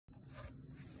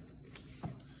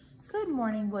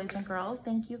morning, boys and girls.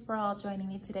 Thank you for all joining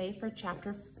me today for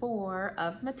chapter 4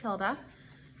 of Matilda.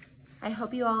 I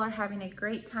hope you all are having a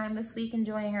great time this week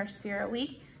enjoying our Spirit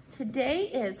Week. Today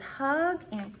is Hug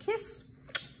and Kiss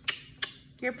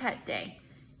Your Pet Day.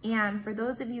 And for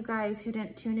those of you guys who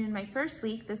didn't tune in my first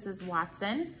week, this is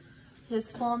Watson.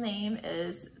 His full name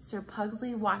is Sir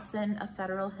Pugsley Watson of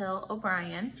Federal Hill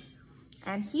O'Brien.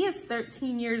 And he is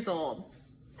 13 years old.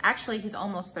 Actually, he's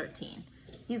almost 13.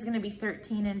 He's gonna be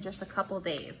 13 in just a couple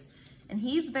days. And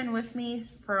he's been with me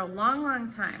for a long,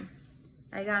 long time.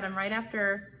 I got him right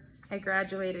after I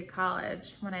graduated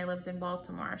college when I lived in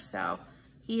Baltimore. So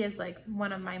he is like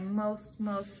one of my most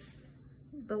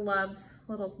beloved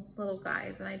little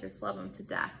guys, and I just love him to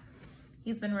death.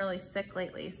 He's been really sick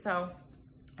lately, so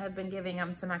I've been giving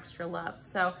him some extra love.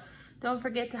 So don't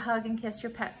forget to hug and kiss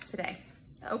your pets today.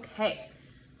 Okay,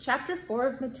 chapter 4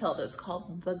 of Matilda is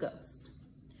called The Ghost.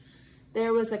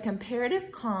 There was a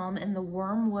comparative calm in the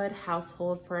Wormwood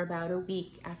household for about a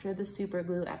week after the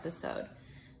superglue episode.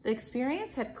 The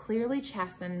experience had clearly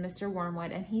chastened Mr.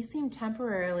 Wormwood, and he seemed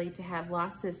temporarily to have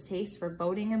lost his taste for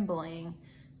boating and bullying.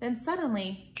 Then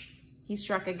suddenly, he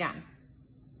struck again.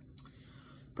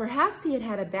 Perhaps he had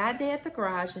had a bad day at the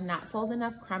garage and not sold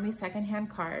enough crummy secondhand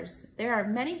cars. There are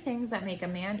many things that make a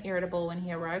man irritable when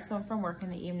he arrives home from work in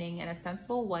the evening, and a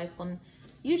sensible wife will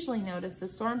usually notice the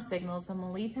storm signals and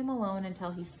will leave him alone until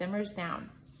he simmers down.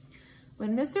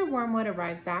 When Mr. Wormwood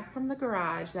arrived back from the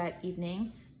garage that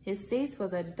evening, his face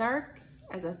was as dark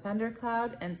as a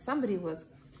thundercloud, and somebody was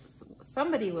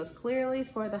clearly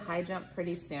for the high jump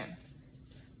pretty soon.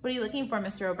 What are you looking for,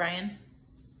 Mr. O'Brien?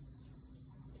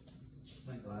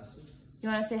 My glasses. You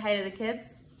want to say hi to the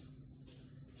kids?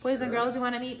 Boys and girls, you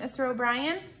want to meet Mr.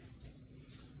 O'Brien?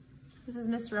 This is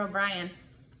Mr. O'Brien.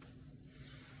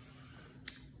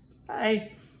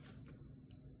 Hi.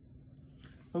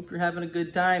 Hope you're having a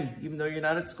good time, even though you're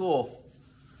not at school.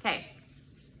 Okay.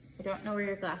 I don't know where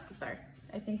your glasses are.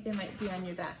 I think they might be on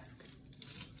your desk.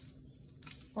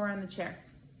 Or on the chair.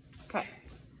 Okay.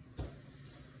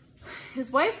 His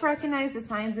wife recognized the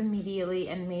signs immediately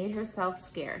and made herself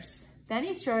scarce. Then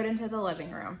he strode into the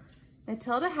living room.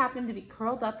 Matilda happened to be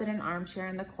curled up in an armchair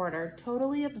in the corner,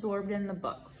 totally absorbed in the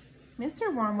book.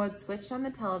 Mr. Wormwood switched on the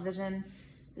television.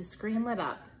 The screen lit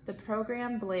up. The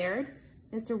program blared.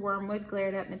 Mr. Wormwood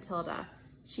glared at Matilda.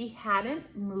 She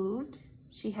hadn't moved.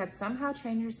 She had somehow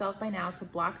trained herself by now to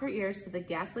block her ears to the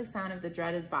ghastly sound of the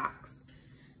dreaded box.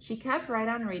 She kept right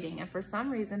on reading, and for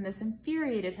some reason this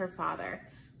infuriated her father.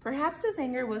 Perhaps his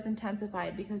anger was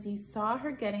intensified because he saw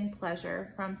her getting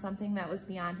pleasure from something that was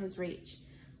beyond his reach.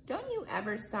 "Don't you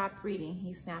ever stop reading,"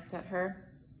 he snapped at her.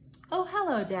 "Oh,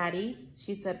 hello, Daddy,"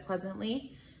 she said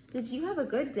pleasantly. "Did you have a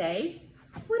good day?"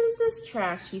 "What is this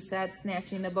trash?" she said,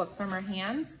 snatching the book from her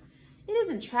hands. "It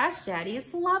isn't trash, Daddy.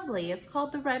 It's lovely. It's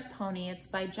called The Red Pony. It's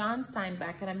by John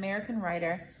Steinbeck, an American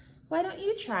writer. Why don't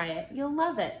you try it? You'll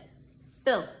love it."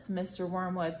 "Filth," Mr.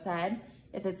 Wormwood said.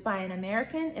 "If it's by an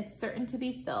American, it's certain to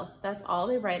be filth. That's all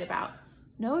they write about."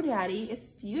 "No, Daddy,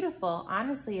 it's beautiful.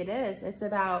 Honestly, it is. It's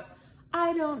about—"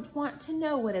 "I don't want to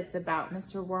know what it's about,"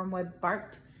 Mr. Wormwood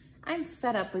barked. "I'm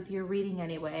fed up with your reading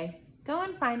anyway. Go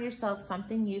and find yourself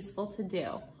something useful to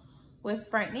do." With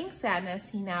frightening sadness,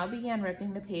 he now began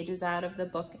ripping the pages out of the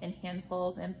book in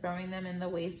handfuls and throwing them in the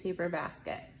waste paper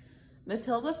basket.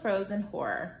 Matilda froze in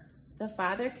horror. The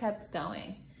father kept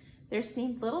going. There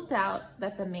seemed little doubt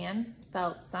that the man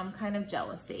felt some kind of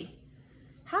jealousy.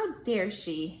 "How dare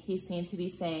she," he seemed to be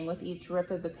saying with each rip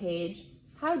of the page.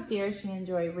 "How dare she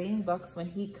enjoy reading books when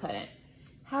he couldn't?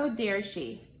 How dare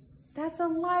she?" "That's a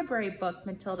library book,"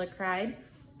 Matilda cried.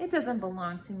 "It doesn't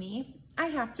belong to me. I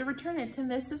have to return it to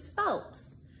Mrs.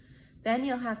 Phelps." "Then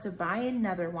you'll have to buy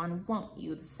another one, won't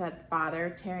you?" said the father,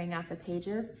 tearing out the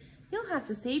pages. "You'll have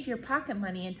to save your pocket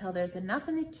money until there's enough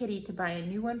in the kitty to buy a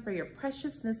new one for your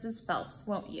precious Mrs. Phelps,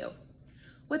 won't you?"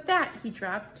 With that, he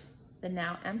dropped the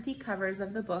now empty covers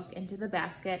of the book into the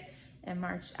basket and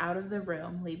marched out of the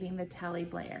room, leaving the telly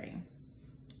blaring.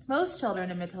 Most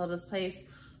children in Matilda's place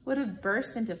would have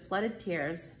burst into flooded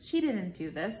tears. She didn't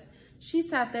do this. She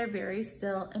sat there very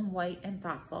still and white and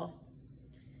thoughtful.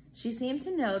 She seemed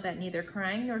to know that neither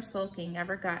crying nor sulking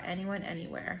ever got anyone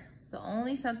anywhere. The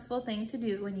only sensible thing to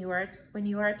do when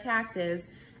you are attacked is,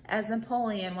 as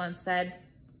Napoleon once said,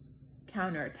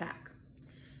 counterattack.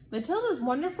 Matilda's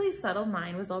wonderfully subtle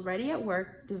mind was already at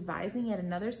work devising yet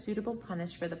another suitable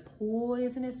punish for the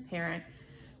poisonous parent.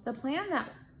 The plan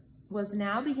that was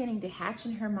now beginning to hatch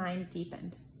in her mind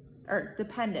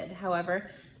depended,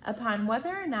 however, upon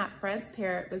whether or not Fred's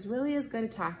parrot was really as good a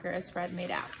talker as Fred made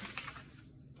out.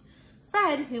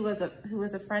 Fred, who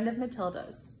was a friend of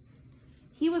Matilda's,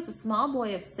 He was a small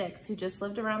boy of 6 who just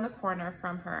lived around the corner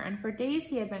from her, and for days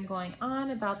he had been going on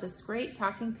about this great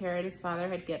talking parrot his father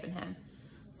had given him.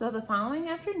 So the following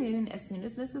afternoon, as soon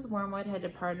as Mrs. Wormwood had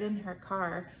departed in her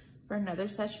car for another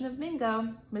session of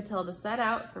bingo, Matilda set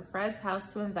out for Fred's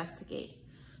house to investigate.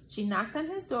 She knocked on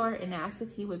his door and asked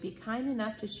if he would be kind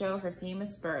enough to show her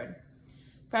famous bird.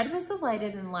 Fred was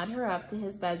delighted and led her up to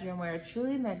his bedroom where a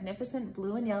truly magnificent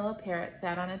blue and yellow parrot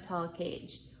sat on a tall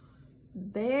cage.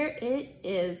 "There it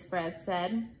is," Fred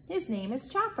said. "His name is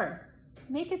Chopper."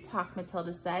 "Make it talk,"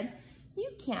 Matilda said.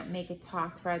 "You can't make it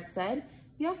talk," Fred said.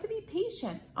 "You have to be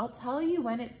patient. I'll tell you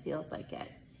when it feels like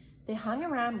it." They hung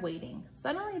around waiting.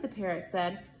 Suddenly the parrot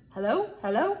said, "Hello,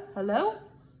 hello, hello."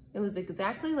 It was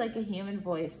exactly like a human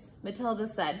voice. Matilda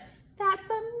said, "That's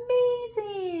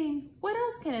amazing." "What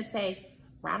else can it say?"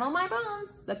 "Rattle my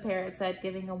bones," the parrot said,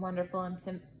 giving a wonderful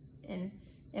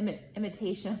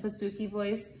imitation of a spooky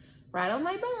voice. "Rattle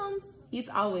my bones." "He's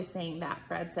always saying that,"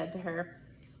 Fred said to her.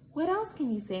 "What else can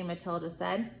you say?" Matilda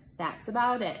said. "That's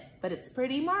about it, but it's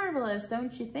pretty marvelous,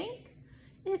 don't you think?"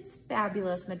 "It's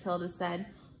fabulous," Matilda said.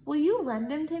 "Will you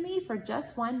lend him to me for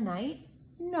just one night?"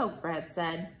 "No," Fred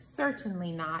said.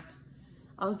 "Certainly not."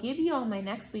 "I'll give you all my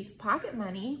next week's pocket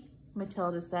money,"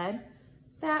 Matilda said.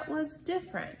 That was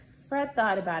different. Fred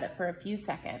thought about it for a few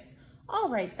seconds. "All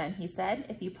right then," he said,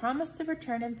 "if you promise to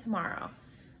return him tomorrow."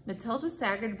 Matilda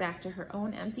staggered back to her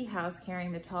own empty house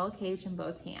carrying the tall cage in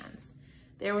both hands.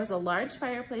 There was a large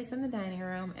fireplace in the dining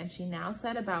room, and she now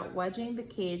set about wedging the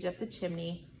cage up the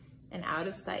chimney and out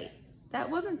of sight. That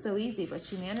wasn't so easy, but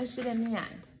she managed it in the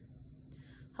end.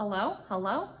 "Hello,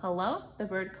 hello, hello," the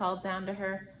bird called down to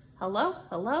her. "Hello,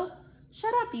 hello."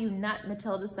 "Shut up, you nut,"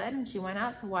 Matilda said, and she went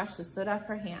out to wash the soot off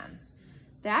her hands.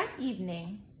 That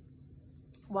evening,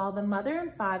 while the mother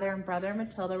and father and brother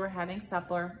Matilda were having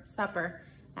supper,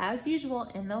 as usual,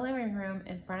 in the living room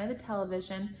in front of the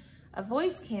television, a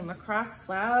voice came across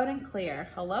loud and clear.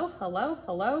 "Hello, hello,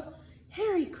 hello."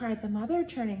 "Harry," cried the mother,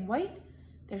 turning white,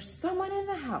 "there's someone in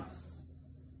the house."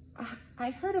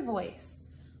 I heard a voice."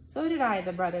 "So did I,"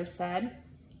 the brother said.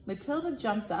 Matilda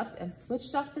jumped up and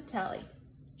switched off the telly.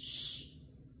 "Shh,"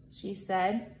 she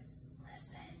said.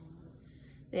 "Listen."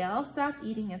 They all stopped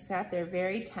eating and sat there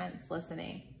very tense,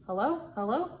 listening. "Hello,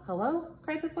 hello, hello,"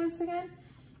 cried the voice again.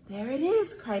 "There it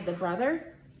is," cried the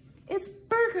brother. "It's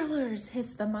burglars,"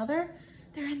 hissed the mother.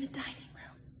 "They're in the dining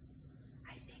room."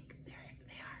 "I think they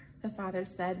are," the father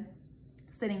said,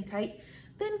 sitting tight.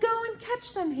 "Then go and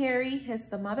catch them, Harry,"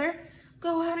 hissed the mother.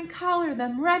 "Go out and collar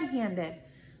them red-handed."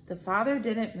 The father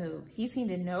didn't move. He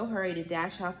seemed in no hurry to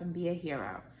dash off and be a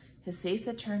hero. His face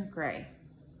had turned gray.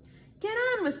 "Get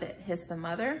on with it," hissed the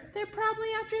mother. "They're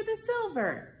probably after the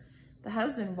silver." The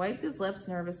husband wiped his lips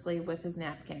nervously with his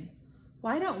napkin.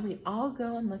 "Why don't we all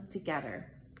go and look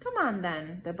together?" "Come on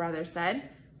then," the brother said.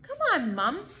 "Come on,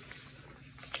 Mum."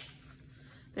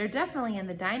 "They're definitely in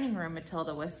the dining room,"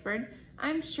 Matilda whispered.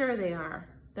 "I'm sure they are."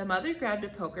 The mother grabbed a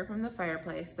poker from the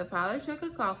fireplace. The father took a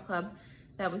golf club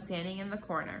that was standing in the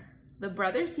corner. The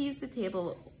brother seized the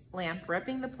table lamp,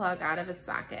 ripping the plug out of its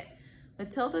socket.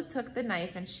 Matilda took the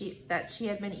knife that she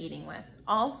had been eating with.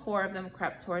 All 4 of them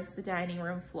crept towards the dining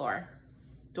room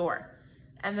door,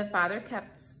 and the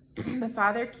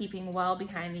father keeping well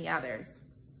behind the others.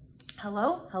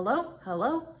 "Hello, hello,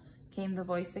 hello," came the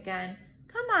voice again.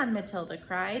 "Come on," Matilda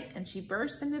cried, and she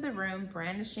burst into the room,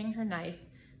 brandishing her knife.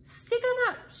 "Stick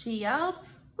 'em up," she yelled.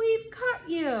 "We've caught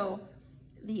you."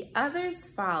 The others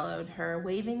followed her,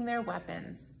 waving their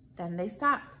weapons. Then they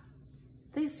stopped.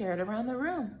 They stared around the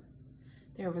room.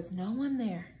 There was no one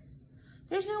there.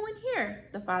 "There's no one here,"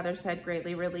 the father said,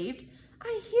 greatly relieved.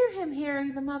 "I hear him,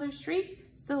 Harry," the mother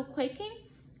shrieked, still quaking.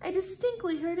 "I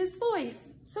distinctly heard his voice.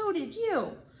 So did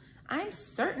you." "I'm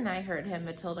certain I heard him,"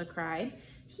 Matilda cried.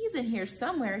 "He's in here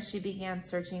somewhere." She began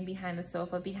searching behind the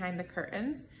sofa, behind the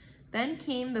curtains. Then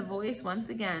came the voice once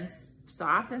again,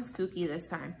 soft and spooky this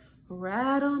time.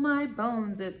 "Rattle my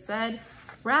bones," it said.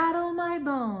 "Rattle my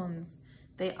bones."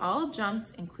 They all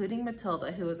jumped, including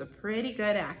Matilda, who was a pretty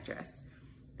good actress.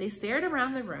 They stared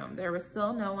around the room. There was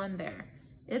still no one there.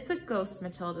 "It's a ghost,"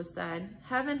 Matilda said.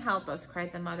 "Heaven help us,"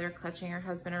 cried the mother, clutching her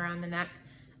husband around the neck.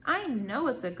 "I know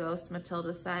it's a ghost,"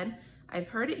 Matilda said. "I've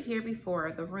heard it here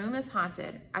before. The room is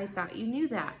haunted. I thought you knew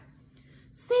that."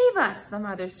 "Save us," the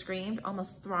mother screamed,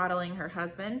 almost throttling her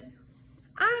husband.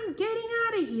 "I'm getting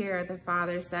out of here," the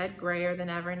father said, grayer than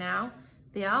ever now.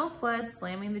 They all fled,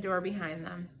 slamming the door behind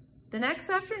them. The next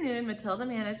afternoon, Matilda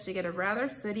managed to get a rather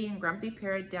sooty and grumpy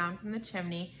parrot down from the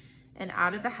chimney and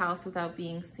out of the house without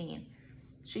being seen.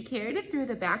 She carried it through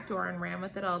the back door and ran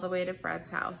with it all the way to Fred's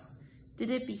house. "Did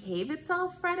it behave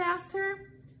itself?" Fred asked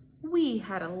her. We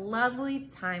had a lovely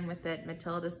time with it,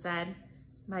 Matilda said.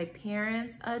 My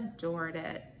parents adored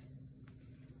it.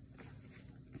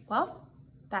 Well,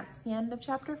 that's the end of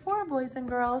chapter 4, boys and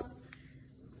girls.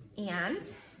 And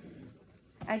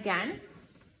again,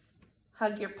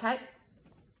 hug your pet,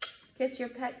 kiss your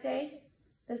pet day.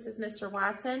 This is Mr.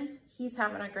 Watson. He's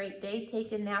having a great day,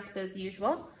 taking naps as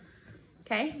usual.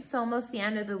 Okay, it's almost the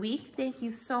end of the week. Thank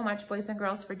you so much, boys and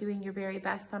girls, for doing your very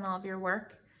best on all of your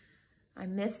work. I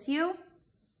miss you,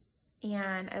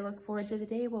 and I look forward to the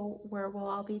day where we'll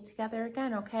all be together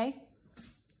again, okay?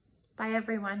 Bye,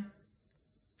 everyone.